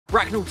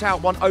Bracknell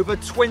Town won over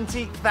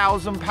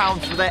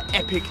 £20,000 for their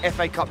epic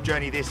FA Cup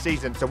journey this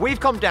season. So we've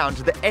come down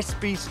to the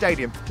SB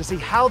Stadium to see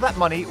how that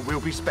money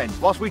will be spent.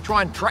 Whilst we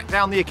try and track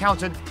down the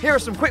accountant, here are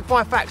some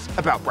quickfire facts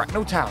about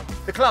Bracknell Town.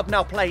 The club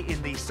now play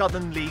in the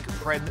Southern League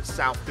Prem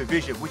South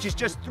Division, which is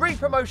just 3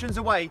 promotions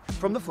away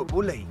from the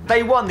Football League.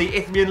 They won the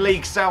Isthmian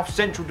League South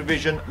Central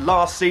Division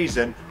last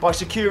season by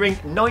securing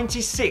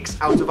 96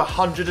 out of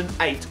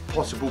 108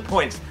 possible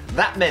points.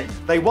 That meant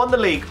they won the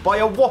league by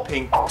a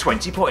whopping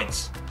 20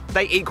 points.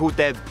 They equalled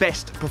their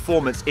best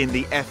performance in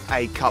the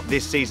FA Cup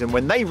this season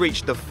when they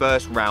reached the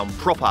first round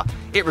proper.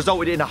 It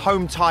resulted in a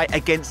home tie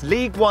against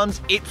League One's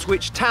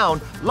Ipswich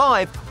Town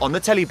live on the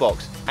telly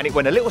box, and it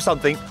went a little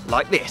something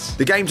like this.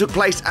 The game took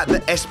place at the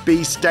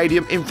SB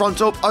Stadium in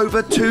front of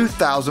over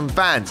 2,000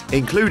 fans,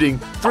 including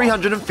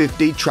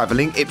 350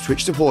 travelling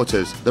Ipswich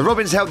supporters. The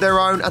Robins held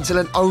their own until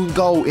an own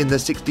goal in the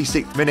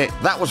 66th minute.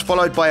 That was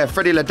followed by a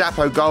Freddie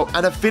Ladapo goal,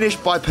 and a finish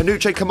by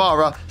Panuche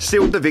Kamara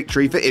sealed the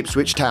victory for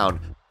Ipswich Town.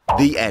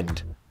 The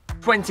end.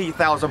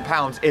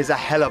 £20,000 is a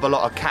hell of a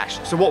lot of cash.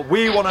 So what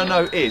we want to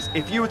know is,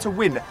 if you were to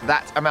win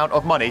that amount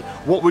of money,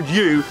 what would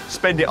you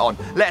spend it on?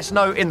 Let us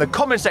know in the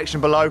comment section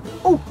below.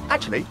 Oh,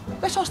 actually,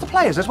 let's ask the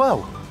players as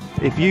well.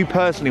 If you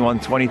personally won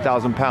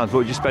 £20,000, what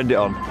would you spend it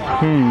on?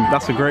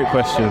 That's a great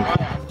question.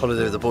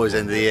 Holiday with the boys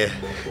end of the year.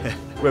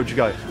 Where would you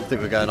go? I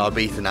think we're going to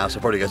Ibiza now, so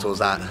probably go towards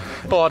that.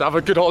 Oh, I'd have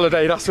a good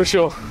holiday, that's for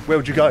sure. Where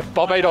would you go?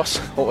 Barbados.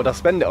 What would I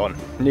spend it on?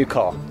 New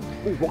car.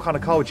 Ooh, what kind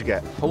of car would you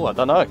get? Oh, I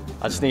don't know.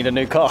 I just need a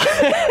new car.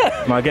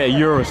 Might get a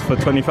Urus for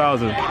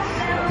 20,000.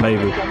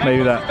 Maybe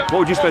that. What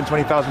would you spend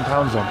 £20,000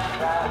 on?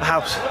 A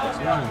house.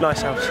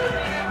 Nice house.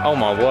 Oh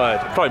my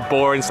word. Probably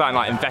boring, something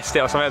like invest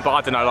it or something, but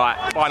I don't know,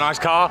 like buy a nice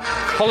car.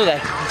 Holiday.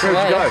 Where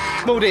would you go?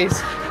 Maldives.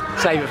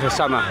 Save it for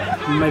summer.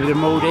 Maybe the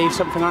Maldives,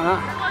 something like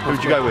that. Who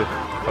would you go with?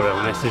 Probably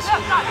my missus.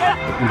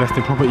 Invest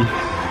in property.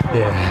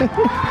 Yeah. I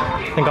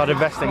think I'd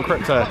invest in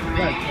crypto.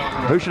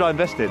 Who should I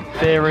invest in?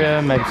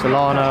 Ethereum, maybe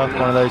Solana,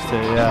 one of those two,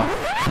 yeah.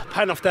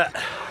 Paying off debt.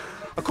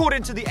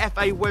 According to the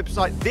FA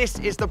website, this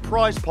is the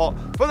prize pot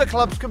for the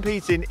clubs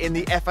competing in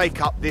the FA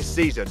Cup this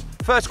season.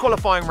 First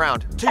qualifying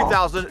round,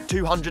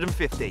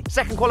 £2,250.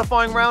 Second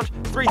qualifying round,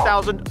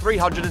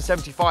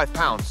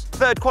 £3,375.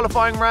 Third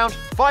qualifying round,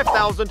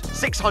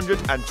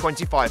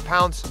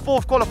 £5,625.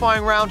 Fourth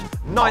qualifying round,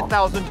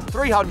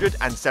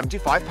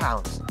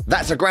 £9,375.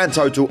 That's a grand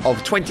total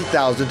of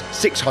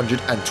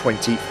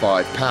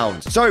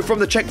 £20,625. So from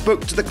the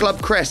chequebook to the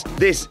club crest,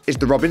 this is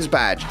the Robins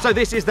badge. So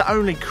this is the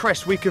only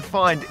crest we could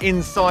find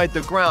inside the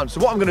ground. So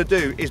what I'm going to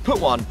do is put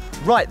one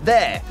right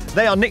there.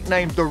 They are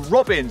nicknamed the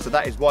Robins, so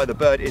that is why the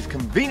bird is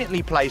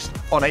conveniently placed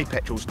on a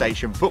petrol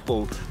station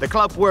football. The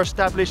club were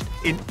established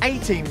in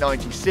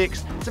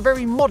 1896. It's a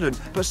very modern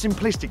but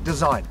simplistic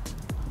design.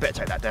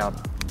 Better take that down.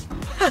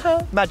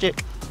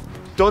 Magic.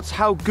 Dodds,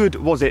 how good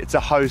was it to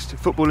host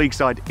Football League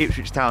side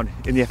Ipswich Town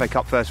in the FA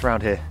Cup first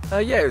round here?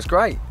 Yeah, it was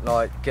great.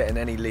 Like, getting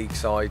any league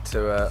side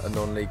to a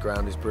non-league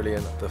ground is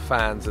brilliant. The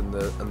fans and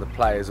the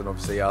players, and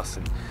obviously us,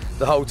 and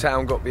the whole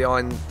town got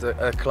behind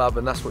a club,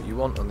 and that's what you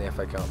want on the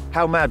FA Cup.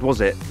 How mad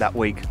was it that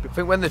week? I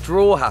think when the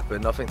draw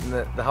happened, I think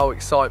the whole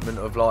excitement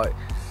of like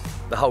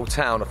the whole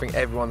town, I think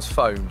everyone's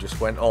phone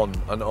just went on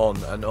and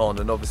on and on,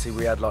 and obviously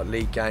we had like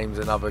league games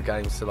and other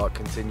games to like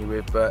continue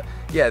with, but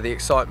yeah, the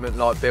excitement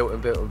like built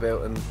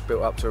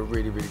up to a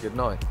really, really good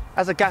night.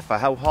 As a gaffer,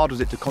 how hard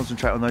was it to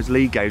concentrate on those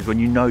league games when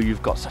you know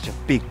you've got such a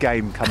big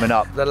game coming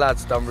up? The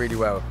lads done really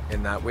well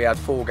in that. We had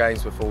 4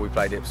 games before we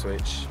played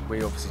Ipswich.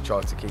 We obviously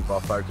tried to keep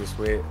our focus.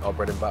 Our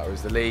bread and butter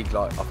is the league,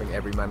 like I think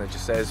every manager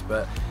says,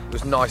 but it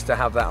was nice to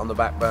have that on the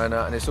back burner,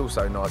 and it's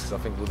also nice because I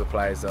think all the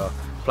players are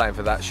playing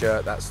for that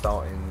shirt, that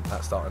starting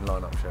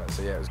lineup shirt.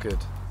 So yeah, it was good.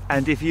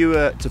 And if you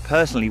were to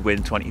personally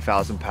win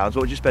 £20,000, what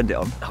would you spend it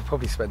on? I'll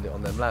probably spend it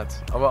on them lads.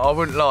 I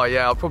wouldn't lie,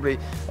 yeah, I'll probably,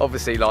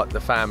 obviously like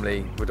the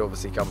family would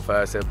obviously come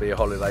first, it'll be a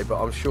holiday,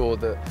 but I'm sure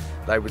that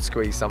they would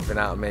squeeze something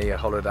out of me, a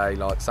holiday,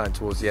 like something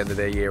towards the end of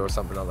their year or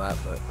something like that,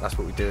 but that's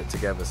what we do it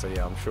together, so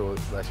yeah, I'm sure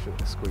they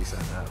should squeeze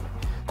something out of me.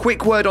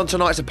 Quick word on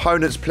tonight's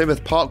opponents,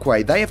 Plymouth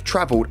Parkway. They have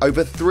travelled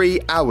over 3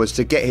 hours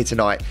to get here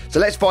tonight, so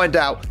let's find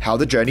out how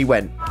the journey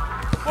went.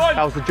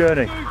 How's the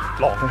journey?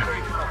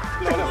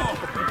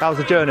 How's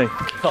the journey?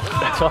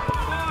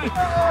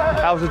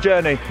 How's the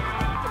journey?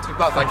 Not too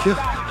bad, thank you.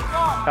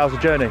 How's the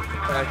journey?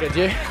 Good,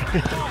 you?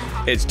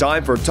 It's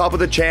time for Top of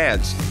the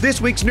Chance. This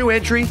week's new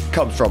entry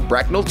comes from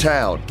Bracknell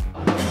Town.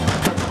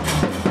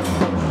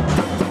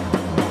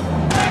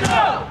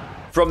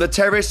 From the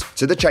terrace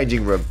to the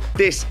changing room,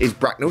 this is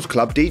Bracknell's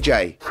club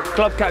DJ.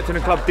 Club captain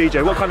and club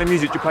DJ, what kind of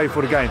music do you play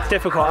for the game?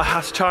 Difficult, I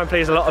have to try and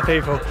please a lot of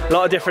people. A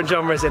lot of different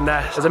genres in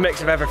there. There's a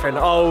mix of everything,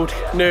 old,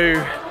 new,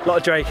 a lot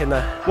of Drake in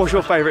there. What's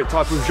your favourite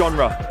type of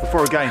genre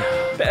before a game?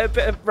 A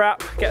bit of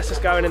rap gets us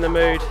going in the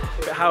mood, a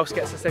bit of house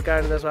gets us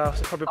going as well,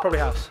 so probably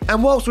house.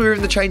 And whilst we were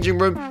in the changing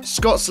room,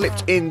 Scott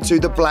slipped into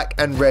the black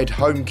and red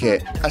home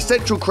kit. A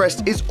central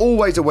crest is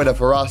always a winner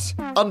for us.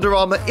 Under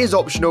Armour is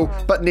optional,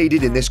 but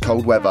needed in this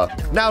cold weather.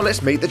 Now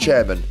let's meet the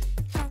chairman.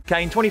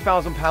 Kane,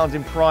 £20,000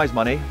 in prize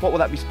money. What will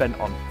that be spent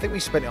on? I think we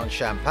spent it on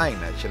champagne,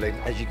 actually.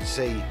 As you can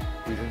see,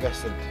 we've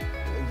invested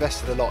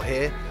a lot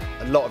here,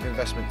 a lot of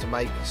investment to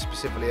make,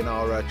 specifically in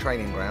our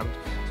training ground.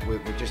 So we're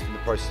just in the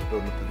process of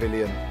building the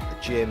pavilion, the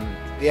gym.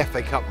 The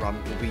FA Cup run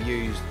will be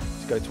used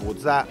to go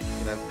towards that.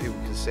 You know, people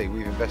can see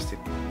we've invested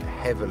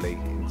heavily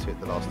into it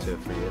the last 2 or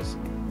 3 years.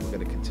 We're going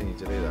to continue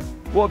to do that.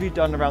 What have you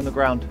done around the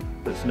ground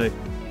that's new?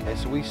 Yeah,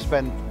 so we've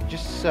spent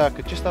just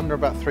under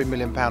about £3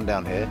 million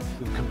down here.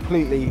 We've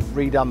completely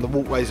redone the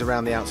walkways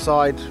around the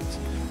outside,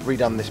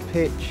 redone this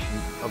pitch.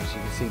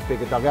 Obviously you can see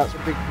bigger dugouts, a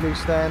big new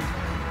stand,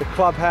 the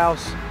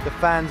clubhouse, the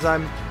fan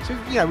zone. So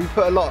you know, we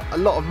put a lot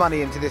of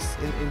money into this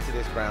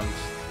ground.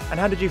 And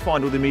how did you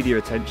find all the media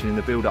attention in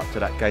the build-up to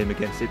that game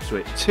against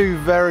Ipswich? 2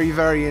 very,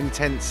 very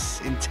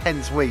intense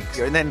weeks,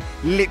 and then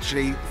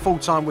literally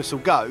full-time whistle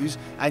goes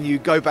and you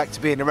go back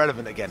to being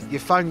irrelevant again. Your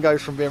phone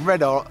goes from being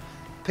red hot,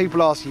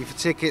 people ask you for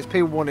tickets,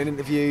 people wanting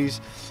interviews,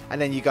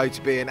 and then you go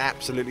to being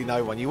absolutely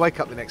no one. You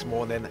wake up the next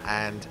morning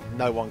and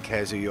no one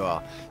cares who you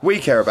are. We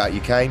care about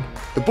you, Kane.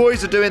 The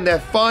boys are doing their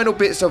final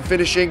bits of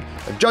finishing,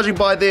 and judging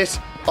by this,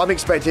 I'm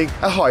expecting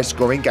a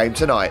high-scoring game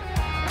tonight.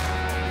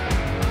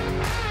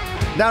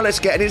 Now let's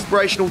get an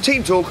inspirational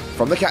team talk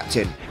from the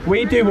captain.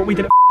 We do what we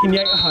did at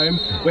Yate at home.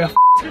 We are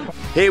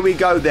Here we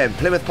go then.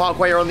 Plymouth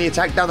Parkway are on the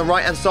attack down the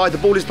right-hand side. The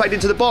ball is played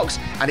into the box,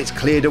 and it's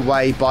cleared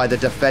away by the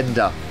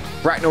defender.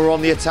 Bracknell are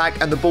on the attack,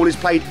 and the ball is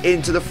played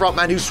into the front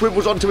man, who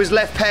swivels onto his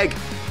left peg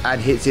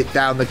and hits it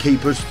down the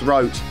keeper's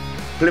throat.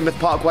 Plymouth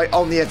Parkway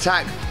on the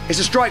attack. It's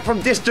a strike from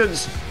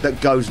distance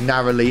that goes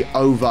narrowly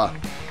over.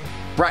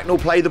 Bracknell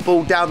play the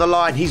ball down the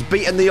line. He's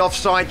beaten the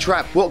offside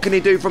trap. What can he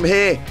do from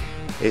here?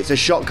 It's a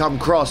shot come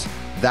cross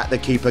that the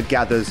keeper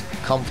gathers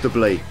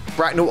comfortably.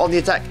 Bracknell on the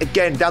attack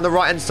again down the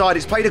right-hand side.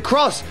 It's played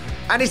across,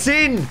 and it's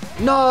in.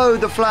 No,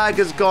 the flag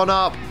has gone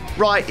up.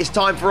 Right, it's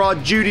time for our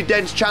Judi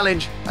Dench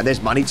challenge, and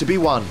there's money to be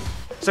won.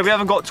 So we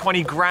haven't got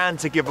 20 grand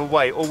to give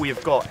away. All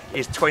we've got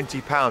is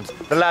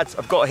 £20. The lads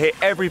have got to hit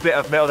every bit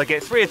of metal. They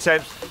get 3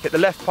 attempts, hit the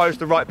left post,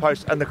 the right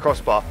post, and the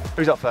crossbar.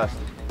 Who's up first?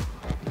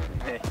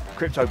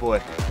 Crypto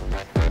boy.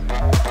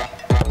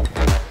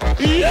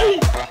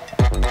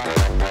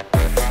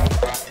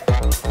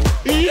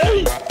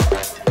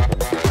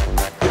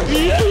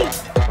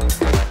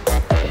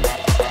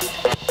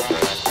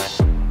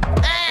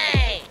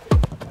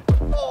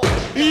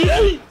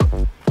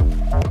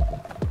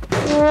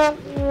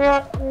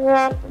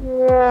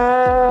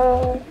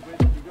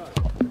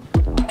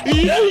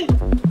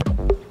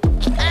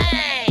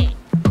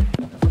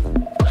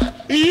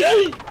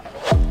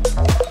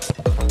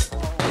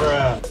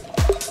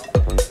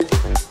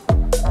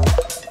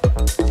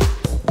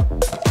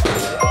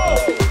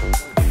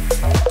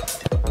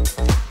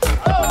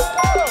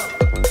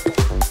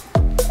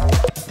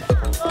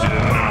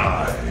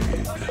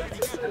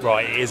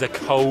 Right, it is a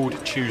cold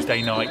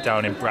Tuesday night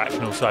down in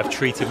Bracknell, so I've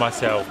treated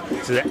myself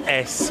to the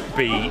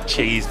SB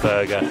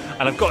cheeseburger,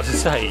 and I've got to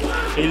say,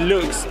 it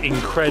looks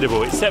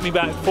incredible. It set me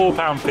back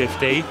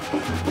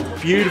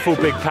 £4.50, beautiful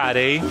big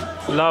patty,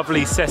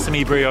 lovely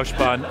sesame brioche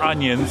bun,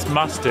 onions,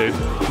 mustard.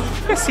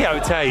 Let's see how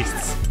it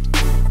tastes.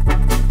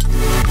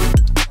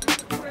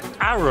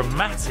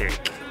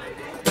 Aromatic.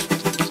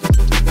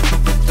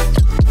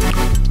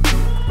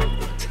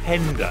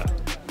 Tender.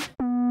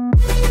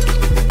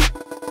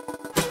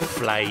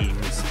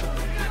 Flames.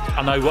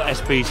 I know what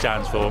SB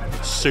stands for.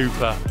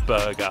 Super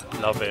Burger.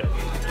 Love it.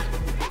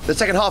 The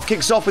second half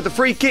kicks off with a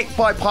free kick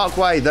by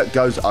Parkway that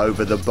goes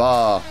over the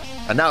bar.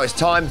 And now it's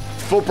time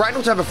for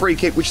Bracknell to have a free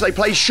kick, which they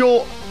play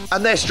short,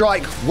 and their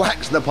strike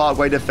whacks the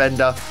Parkway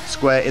defender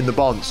square in the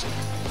bonds.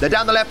 They're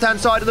down the left-hand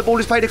side and the ball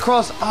is played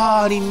across.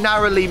 And he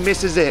narrowly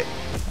misses it.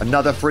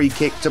 Another free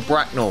kick to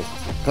Bracknell.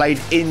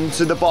 Played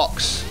into the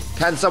box.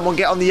 Can someone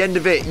get on the end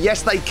of it?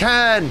 Yes, they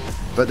can.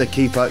 But the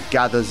keeper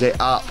gathers it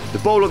up. The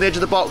ball on the edge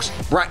of the box.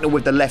 Bracknell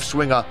with the left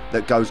swinger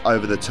that goes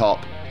over the top.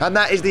 And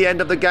that is the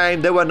end of the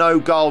game. There were no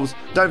goals.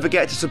 Don't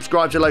forget to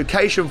subscribe to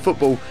Location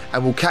Football,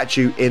 and we'll catch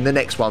you in the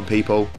next one, people.